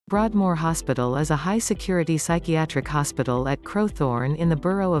Broadmoor Hospital is a high-security psychiatric hospital at Crowthorne in the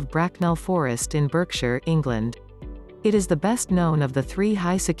borough of Bracknell Forest in Berkshire, England. It is the best known of the three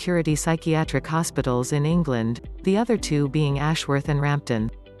high-security psychiatric hospitals in England, the other two being Ashworth and Rampton.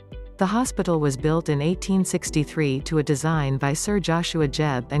 The hospital was built in 1863 to a design by Sir Joshua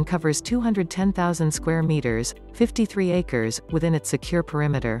Jebb and covers 210,000 square meters, 53 acres, within its secure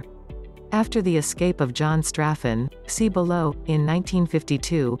perimeter. After the escape of John Straffen, see below, in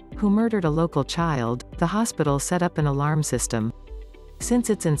 1952, who murdered a local child, the hospital set up an alarm system. Since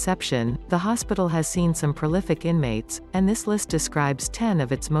its inception, the hospital has seen some prolific inmates, and this list describes 10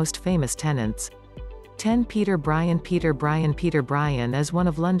 of its most famous tenants. 10 Peter Bryan is one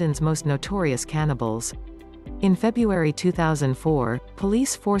of London's most notorious cannibals. In February 2004,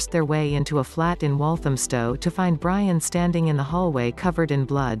 police forced their way into a flat in Walthamstow to find Bryan standing in the hallway covered in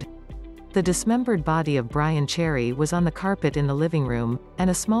blood. The dismembered body of Bryan Cherry was on the carpet in the living room, and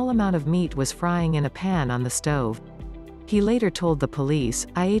a small amount of meat was frying in a pan on the stove. He later told the police,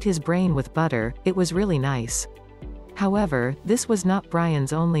 "I ate his brain with butter, it was really nice." However, this was not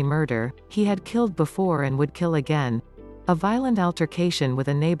Bryan's only murder. He had killed before and would kill again. A violent altercation with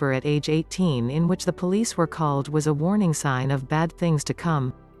a neighbor at age 18 in which the police were called was a warning sign of bad things to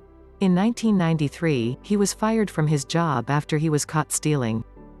come. In 1993, he was fired from his job after he was caught stealing.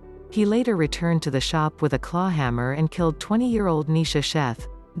 He later returned to the shop with a clawhammer and killed 20-year-old Nisha Sheth,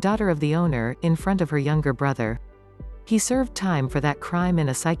 daughter of the owner, in front of her younger brother. He served time for that crime in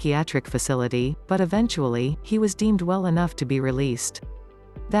a psychiatric facility, but eventually, he was deemed well enough to be released.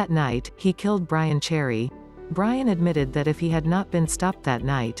 That night, he killed Bryan Cherry. Bryan admitted that if he had not been stopped that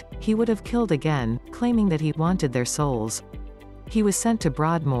night, he would have killed again, claiming that he wanted their souls. He was sent to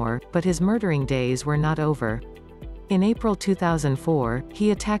Broadmoor, but his murdering days were not over. In April 2004,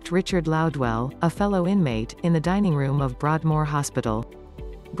 he attacked Richard Loudwell, a fellow inmate, in the dining room of Broadmoor Hospital.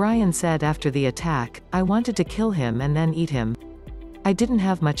 Bryan said after the attack, "I wanted to kill him and then eat him. I didn't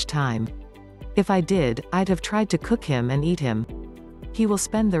have much time. If I did, I'd have tried to cook him and eat him." He will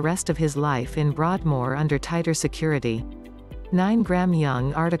spend the rest of his life in Broadmoor under tighter security. 9 Graham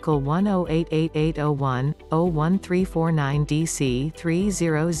Young Article 1088801-01349 DC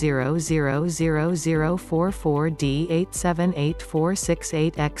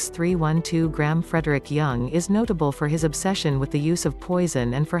 3000044D878468X312 Graham Frederick Young is notable for his obsession with the use of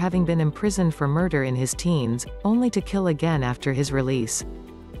poison and for having been imprisoned for murder in his teens, only to kill again after his release.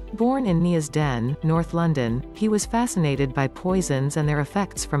 Born in Neasden, North London, he was fascinated by poisons and their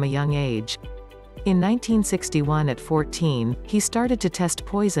effects from a young age. In 1961 at 14, he started to test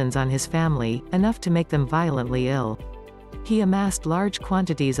poisons on his family, enough to make them violently ill. He amassed large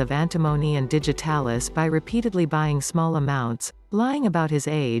quantities of antimony and digitalis by repeatedly buying small amounts, lying about his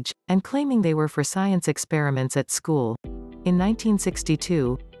age, and claiming they were for science experiments at school. In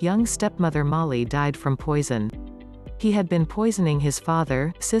 1962, Young's stepmother Molly died from poison. He had been poisoning his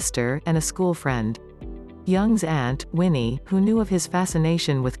father, sister, and a school friend. Young's aunt, Winnie, who knew of his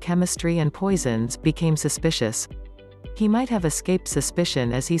fascination with chemistry and poisons, became suspicious. He might have escaped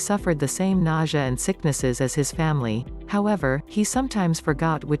suspicion as he suffered the same nausea and sicknesses as his family. However, he sometimes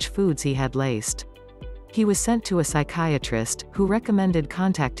forgot which foods he had laced. He was sent to a psychiatrist, who recommended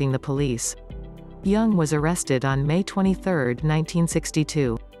contacting the police. Young was arrested on May 23,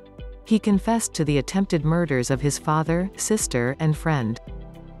 1962. He confessed to the attempted murders of his father, sister, and friend.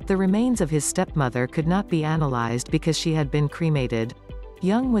 The remains of his stepmother could not be analyzed because she had been cremated.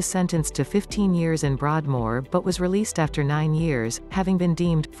 Young was sentenced to 15 years in Broadmoor but was released after 9 years, having been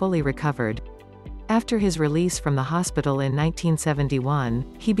deemed fully recovered. After his release from the hospital in 1971,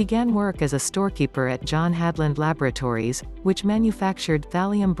 he began work as a storekeeper at John Hadland Laboratories, which manufactured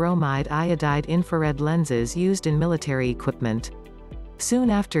thallium bromide iodide infrared lenses used in military equipment.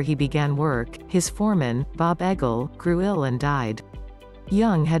 Soon after he began work, his foreman, Bob Eggle, grew ill and died.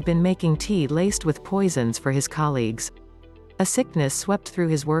 Young had been making tea laced with poisons for his colleagues. A sickness swept through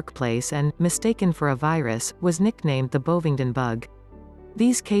his workplace and, mistaken for a virus, was nicknamed the Bovingdon bug.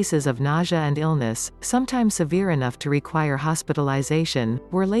 These cases of nausea and illness, sometimes severe enough to require hospitalization,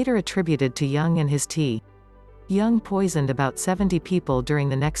 were later attributed to Young and his tea. Young poisoned about 70 people during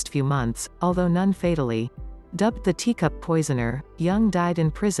the next few months, although none fatally. Dubbed the teacup poisoner, Young died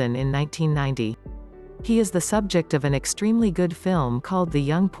in prison in 1990. He is the subject of an extremely good film called The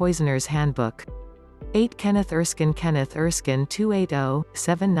Young Poisoner's Handbook. 8 Kenneth Erskine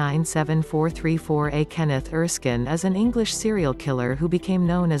 280-797-434. Kenneth Erskine is an English serial killer who became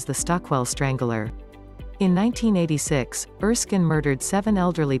known as the Stockwell Strangler. In 1986, Erskine murdered 7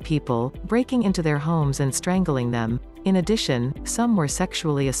 elderly people, breaking into their homes and strangling them. In addition, some were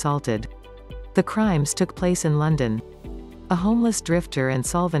sexually assaulted. The crimes took place in London. A homeless drifter and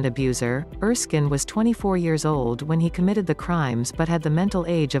solvent abuser, Erskine was 24 years old when he committed the crimes but had the mental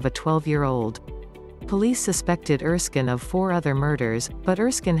age of a 12-year-old. Police suspected Erskine of 4 other murders, but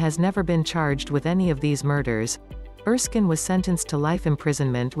Erskine has never been charged with any of these murders. Erskine was sentenced to life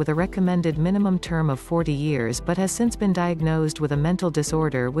imprisonment with a recommended minimum term of 40 years but has since been diagnosed with a mental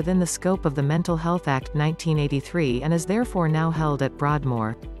disorder within the scope of the Mental Health Act 1983 and is therefore now held at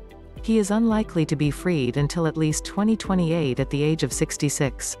Broadmoor. He is unlikely to be freed until at least 2028 at the age of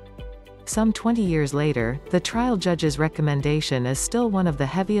 66. Some 20 years later, the trial judge's recommendation is still one of the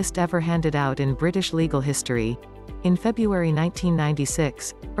heaviest ever handed out in British legal history. In February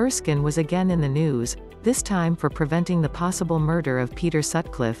 1996, Erskine was again in the news, this time for preventing the possible murder of Peter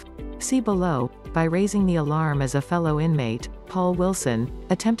Sutcliffe. See below, by raising the alarm as a fellow inmate, Paul Wilson,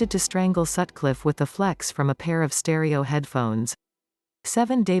 attempted to strangle Sutcliffe with the flex from a pair of stereo headphones.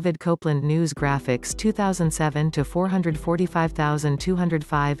 7 David Copeland News Graphics 2007 to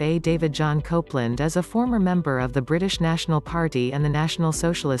 445,205 David John Copeland is a former member of the British National Party and the National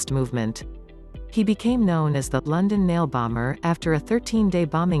Socialist Movement. He became known as the London Nail Bomber after a 13-day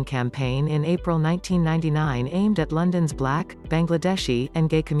bombing campaign in April 1999 aimed at London's black, Bangladeshi,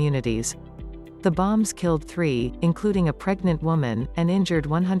 and gay communities. The bombs killed 3, including a pregnant woman, and injured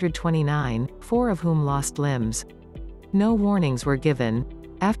 129, 4 of whom lost limbs. No warnings were given.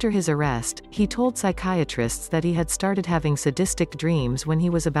 After his arrest, he told psychiatrists that he had started having sadistic dreams when he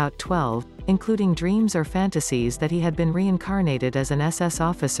was about 12, including dreams or fantasies that he had been reincarnated as an SS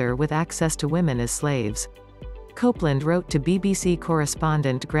officer with access to women as slaves. Copeland wrote to BBC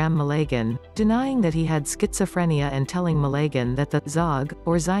correspondent Graham Milligan, denying that he had schizophrenia and telling Milligan that the ZOG,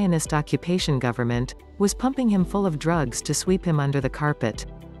 or Zionist Occupation Government, was pumping him full of drugs to sweep him under the carpet.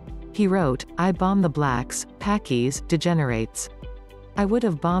 He wrote, "I bomb the blacks, Pakis, degenerates. I would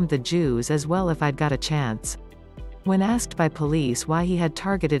have bombed the Jews as well if I'd got a chance." When asked by police why he had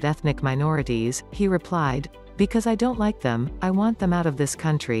targeted ethnic minorities, he replied, "Because I don't like them, I want them out of this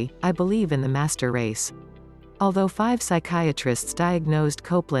country, I believe in the master race." Although 5 psychiatrists diagnosed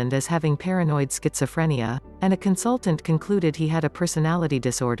Copeland as having paranoid schizophrenia, and a consultant concluded he had a personality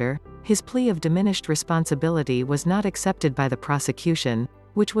disorder, his plea of diminished responsibility was not accepted by the prosecution,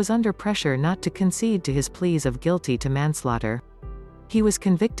 which was under pressure not to concede to his pleas of guilty to manslaughter. He was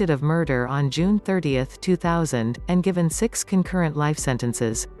convicted of murder on June 30, 2000, and given 6 concurrent life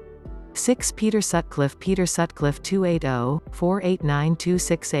sentences. 6 Peter Sutcliffe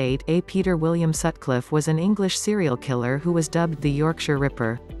 280-489-268 Peter William Sutcliffe was an English serial killer who was dubbed the Yorkshire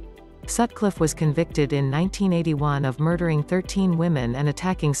Ripper. Sutcliffe was convicted in 1981 of murdering 13 women and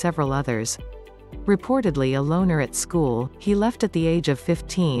attacking several others. Reportedly a loner at school, he left at the age of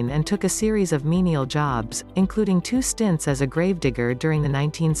 15 and took a series of menial jobs, including 2 stints as a gravedigger during the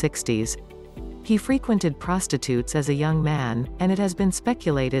 1960s. He frequented prostitutes as a young man, and it has been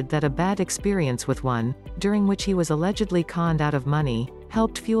speculated that a bad experience with one, during which he was allegedly conned out of money,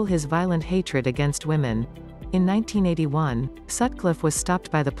 helped fuel his violent hatred against women. In 1981, Sutcliffe was stopped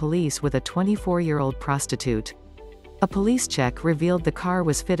by the police with a 24-year-old prostitute. A police check revealed the car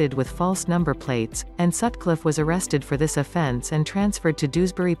was fitted with false number plates, and Sutcliffe was arrested for this offence and transferred to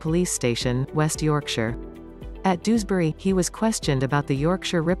Dewsbury Police Station, West Yorkshire. At Dewsbury, he was questioned about the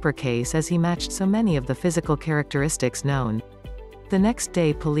Yorkshire Ripper case as he matched so many of the physical characteristics known. The next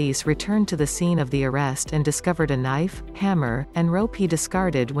day police returned to the scene of the arrest and discovered a knife, hammer, and rope he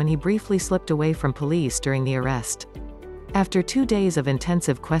discarded when he briefly slipped away from police during the arrest. After 2 days of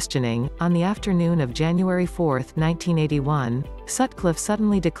intensive questioning, on the afternoon of January 4, 1981, Sutcliffe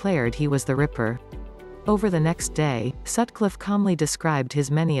suddenly declared he was the Ripper. Over the next day, Sutcliffe calmly described his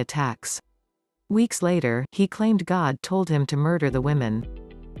many attacks. Weeks later, he claimed God told him to murder the women.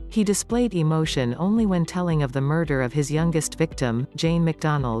 He displayed emotion only when telling of the murder of his youngest victim, Jane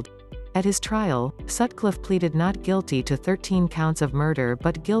MacDonald. At his trial, Sutcliffe pleaded not guilty to 13 counts of murder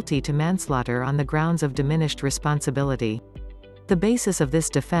but guilty to manslaughter on the grounds of diminished responsibility. The basis of this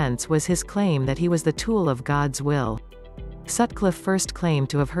defense was his claim that he was the tool of God's will. Sutcliffe first claimed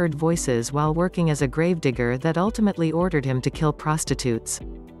to have heard voices while working as a gravedigger that ultimately ordered him to kill prostitutes.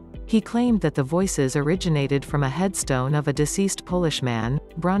 He claimed that the voices originated from a headstone of a deceased Polish man,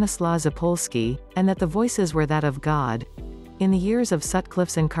 Bronislaw Zapolski, and that the voices were that of God. In the years of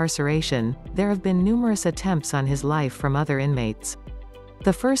Sutcliffe's incarceration, there have been numerous attempts on his life from other inmates.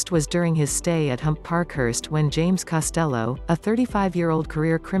 The first was during his stay at Hump Parkhurst when James Costello, a 35-year-old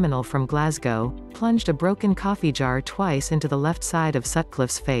career criminal from Glasgow, plunged a broken coffee jar twice into the left side of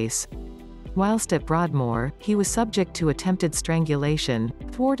Sutcliffe's face. Whilst at Broadmoor, he was subject to attempted strangulation,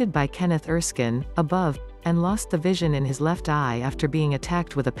 thwarted by Kenneth Erskine, above, and lost the vision in his left eye after being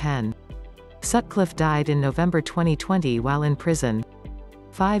attacked with a pen. Sutcliffe died in November 2020 while in prison.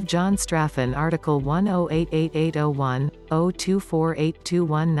 5 John Straffen Article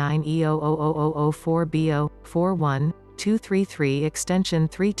 1088801-0248219E00004BO41-233 Extension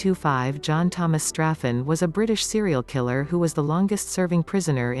 325 John Thomas Straffen was a British serial killer who was the longest-serving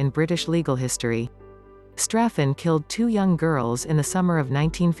prisoner in British legal history. Straffen killed 2 young girls in the summer of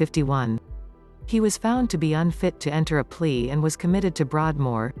 1951. He was found to be unfit to enter a plea and was committed to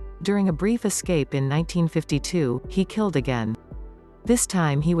Broadmoor. During a brief escape in 1952, he killed again. This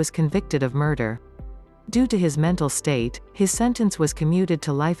time he was convicted of murder. Due to his mental state, his sentence was commuted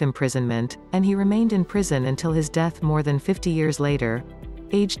to life imprisonment, and he remained in prison until his death more than 50 years later.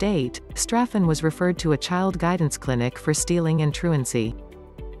 Aged 8, Straffen was referred to a child guidance clinic for stealing and truancy.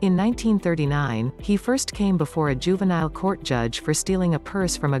 In 1939, he first came before a juvenile court judge for stealing a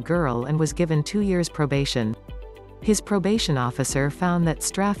purse from a girl and was given 2 years probation. His probation officer found that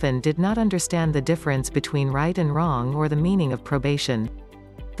Straffen did not understand the difference between right and wrong or the meaning of probation.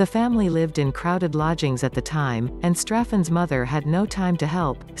 The family lived in crowded lodgings at the time, and Straffen's mother had no time to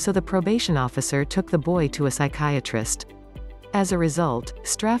help, so the probation officer took the boy to a psychiatrist. As a result,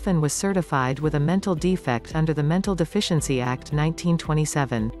 Straffen was certified with a mental defect under the Mental Deficiency Act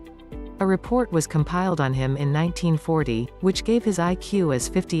 1927. A report was compiled on him in 1940, which gave his IQ as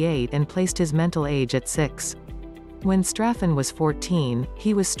 58 and placed his mental age at 6. When Straffen was 14,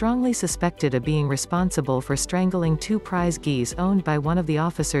 he was strongly suspected of being responsible for strangling 2 prize geese owned by one of the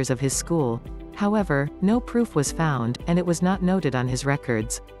officers of his school. However, no proof was found, and it was not noted on his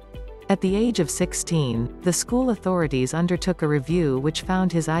records. At the age of 16, the school authorities undertook a review which found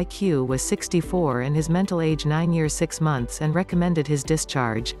his IQ was 64 and his mental age 9 years 6 months and recommended his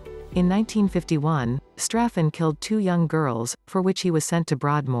discharge. In 1951, Straffen killed 2 young girls, for which he was sent to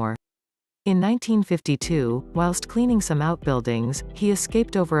Broadmoor. In 1952, whilst cleaning some outbuildings, he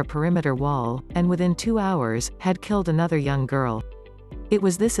escaped over a perimeter wall, and within 2 hours, had killed another young girl. It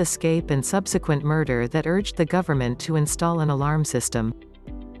was this escape and subsequent murder that urged the government to install an alarm system.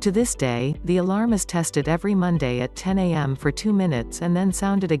 To this day, the alarm is tested every Monday at 10 a.m. for 2 minutes and then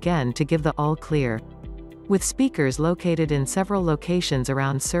sounded again to give the all clear. With speakers located in several locations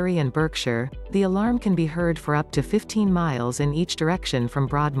around Surrey and Berkshire, the alarm can be heard for up to 15 miles in each direction from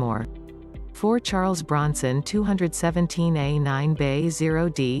Broadmoor. 4 Charles Bronson 217A9 Bay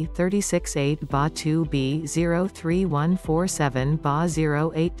 0D 36-8 Ba 2B 03147 Ba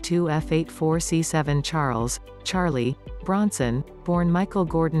 082 F84 C7 Charlie Bronson, born Michael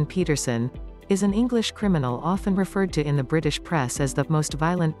Gordon Peterson, is an English criminal often referred to in the British press as the most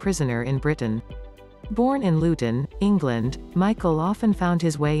violent prisoner in Britain. Born in Luton, England, Michael often found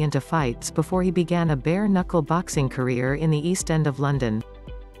his way into fights before he began a bare-knuckle boxing career in the East End of London.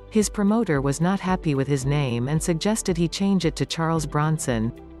 His promoter was not happy with his name and suggested he change it to Charles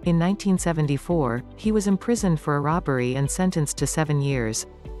Bronson. In 1974, he was imprisoned for a robbery and sentenced to 7 years.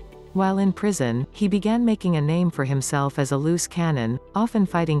 While in prison, he began making a name for himself as a loose cannon, often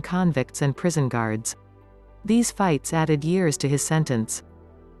fighting convicts and prison guards. These fights added years to his sentence.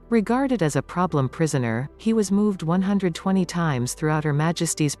 Regarded as a problem prisoner, he was moved 120 times throughout Her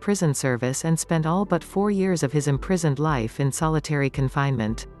Majesty's prison service and spent all but 4 years of his imprisoned life in solitary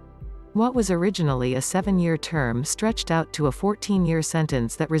confinement. What was originally a 7-year term stretched out to a 14-year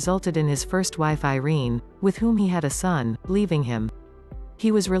sentence that resulted in his first wife Irene, with whom he had a son, leaving him.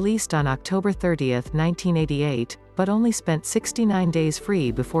 He was released on October 30, 1988, but only spent 69 days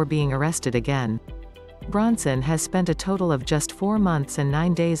free before being arrested again. Bronson has spent a total of just 4 months and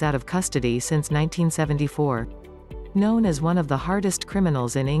 9 days out of custody since 1974. Known as one of the hardest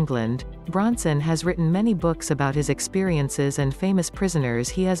criminals in England, Bronson has written many books about his experiences and famous prisoners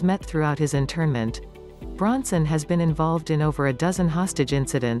he has met throughout his internment. Bronson has been involved in over a dozen hostage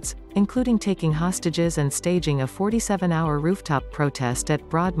incidents, including taking hostages and staging a 47-hour rooftop protest at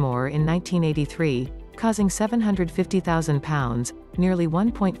Broadmoor in 1983, causing £750,000, nearly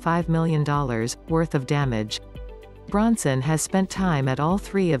 $1.5 million, worth of damage. Bronson has spent time at all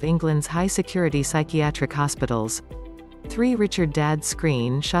 3 of England's high-security psychiatric hospitals. 3 Richard Dadd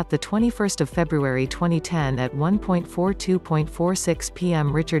Screen shot the 21st of February 2010 at 1:42.46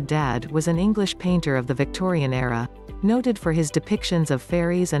 p.m. Richard Dadd was an English painter of the Victorian era, noted for his depictions of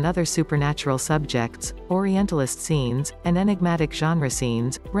fairies and other supernatural subjects, Orientalist scenes, and enigmatic genre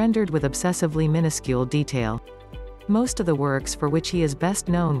scenes, rendered with obsessively minuscule detail. Most of the works for which he is best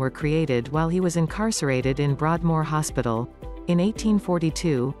known were created while he was incarcerated in Broadmoor Hospital. In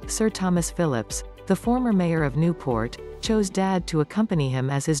 1842, Sir Thomas Phillips, the former mayor of Newport, chose Dadd to accompany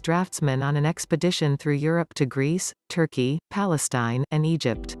him as his draftsman on an expedition through Europe to Greece, Turkey, Palestine, and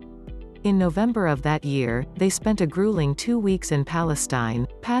Egypt. In November of that year, they spent a grueling 2 weeks in Palestine,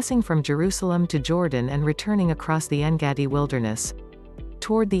 passing from Jerusalem to Jordan and returning across the En-Gadi wilderness.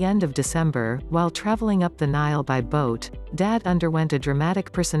 Toward the end of December, while traveling up the Nile by boat, Dad underwent a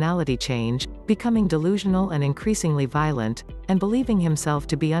dramatic personality change, becoming delusional and increasingly violent, and believing himself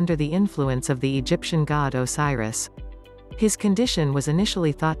to be under the influence of the Egyptian god Osiris. His condition was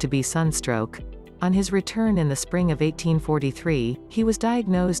initially thought to be sunstroke. On his return in the spring of 1843, he was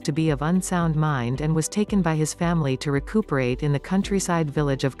diagnosed to be of unsound mind and was taken by his family to recuperate in the countryside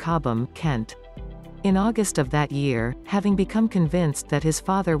village of Cobham, Kent. In August of that year, having become convinced that his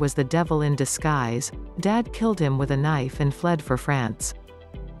father was the devil in disguise, Dad killed him with a knife and fled for France.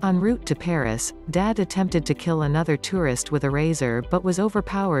 En route to Paris, Dad attempted to kill another tourist with a razor but was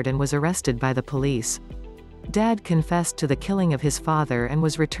overpowered and was arrested by the police. Dad confessed to the killing of his father and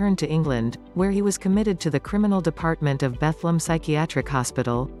was returned to England, where he was committed to the criminal department of Bethlehem Psychiatric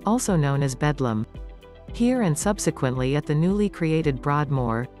Hospital, also known as Bedlam. Here and subsequently at the newly created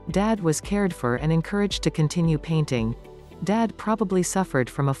Broadmoor, Dad was cared for and encouraged to continue painting. Dad probably suffered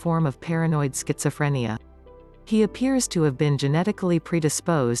from a form of paranoid schizophrenia. He appears to have been genetically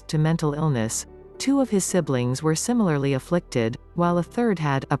predisposed to mental illness. 2 of his siblings were similarly afflicted, while a third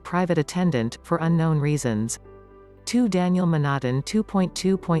had a private attendant for unknown reasons. 2 Daniel Manhattan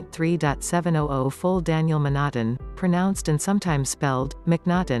 2.2.3.700 Full Daniel Manhattan, pronounced and sometimes spelled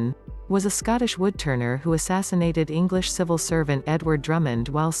McNaughton, was a Scottish woodturner who assassinated English civil servant Edward Drummond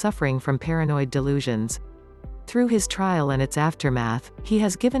while suffering from paranoid delusions. Through his trial and its aftermath, he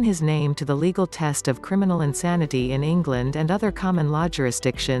has given his name to the legal test of criminal insanity in England and other common law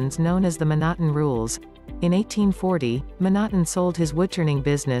jurisdictions known as the Manhattan Rules. In 1840, Manhattan sold his woodturning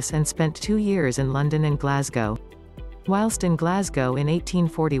business and spent 2 years in London and Glasgow. Whilst in Glasgow in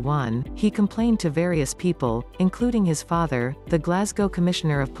 1841, he complained to various people, including his father, the Glasgow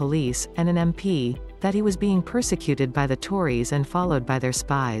Commissioner of Police, and an MP, that he was being persecuted by the Tories and followed by their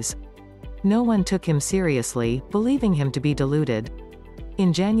spies. No one took him seriously, believing him to be deluded.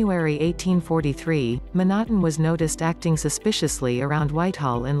 In January 1843, Manhattan was noticed acting suspiciously around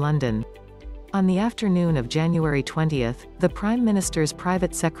Whitehall in London. On the afternoon of January 20th, the Prime Minister's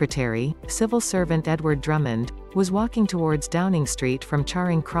private secretary, civil servant Edward Drummond, was walking towards Downing Street from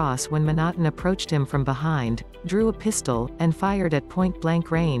Charing Cross when Manhattan approached him from behind, drew a pistol, and fired at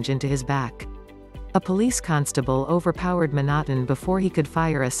point-blank range into his back. A police constable overpowered Manhattan before he could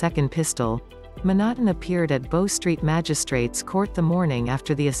fire a second pistol. Manhattan appeared at Bow Street Magistrates' Court the morning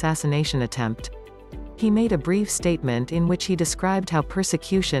after the assassination attempt. He made a brief statement in which he described how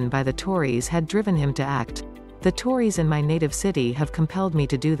persecution by the Tories had driven him to act. "The Tories in my native city have compelled me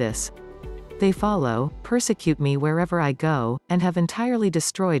to do this. They follow, persecute me wherever I go, and have entirely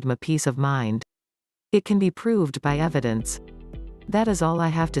destroyed my peace of mind. It can be proved by evidence. That is all I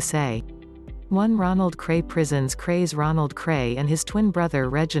have to say." 1 Ronald Cray Prisons Cray's Ronald Cray and his twin brother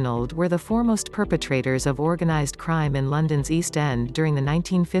Reginald were the foremost perpetrators of organized crime in London's East End during the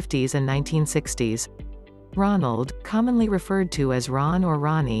 1950s and 1960s. Ronald, commonly referred to as Ron or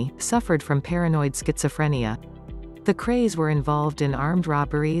Ronnie, suffered from paranoid schizophrenia. The Crays were involved in armed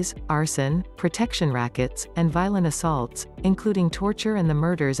robberies, arson, protection rackets, and violent assaults, including torture and the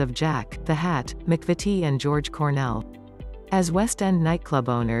murders of Jack, the Hat, McVitie and George Cornell. As West End nightclub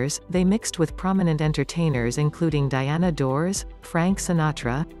owners, they mixed with prominent entertainers including Diana Dors, Frank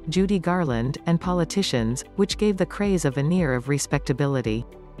Sinatra, Judy Garland, and politicians, which gave the Crays a veneer of respectability.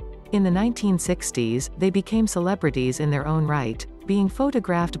 In the 1960s, they became celebrities in their own right, being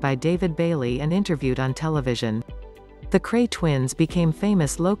photographed by David Bailey and interviewed on television. The Cray twins became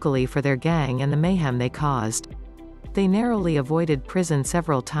famous locally for their gang and the mayhem they caused. They narrowly avoided prison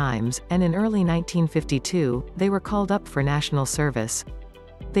several times, and in early 1952, they were called up for national service.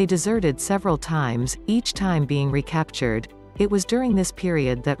 They deserted several times, each time being recaptured. It was during this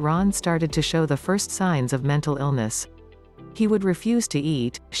period that Ron started to show the first signs of mental illness. He would refuse to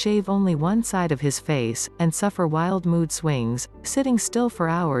eat, shave only one side of his face, and suffer wild mood swings, sitting still for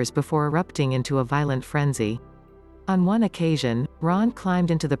hours before erupting into a violent frenzy. On one occasion, Ron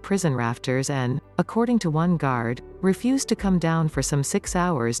climbed into the prison rafters and, according to one guard, refused to come down for some 6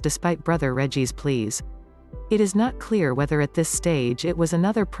 hours despite brother Reggie's pleas. It is not clear whether at this stage it was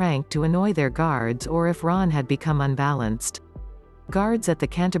another prank to annoy their guards or if Ron had become unbalanced. Guards at the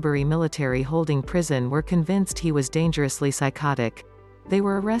Canterbury Military Holding Prison were convinced he was dangerously psychotic. They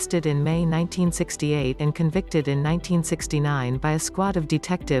were arrested in May 1968 and convicted in 1969 by a squad of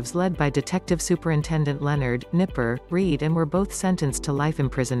detectives led by Detective Superintendent Leonard Nipper Reed and were both sentenced to life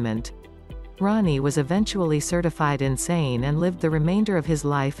imprisonment. Ronnie was eventually certified insane and lived the remainder of his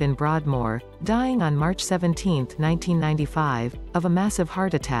life in Broadmoor, dying on March 17, 1995, of a massive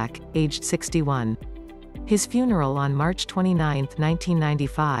heart attack, aged 61. His funeral on March 29,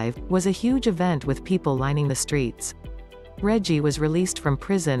 1995, was a huge event with people lining the streets. Reggie was released from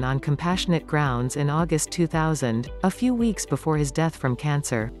prison on compassionate grounds in August 2000, a few weeks before his death from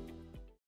cancer.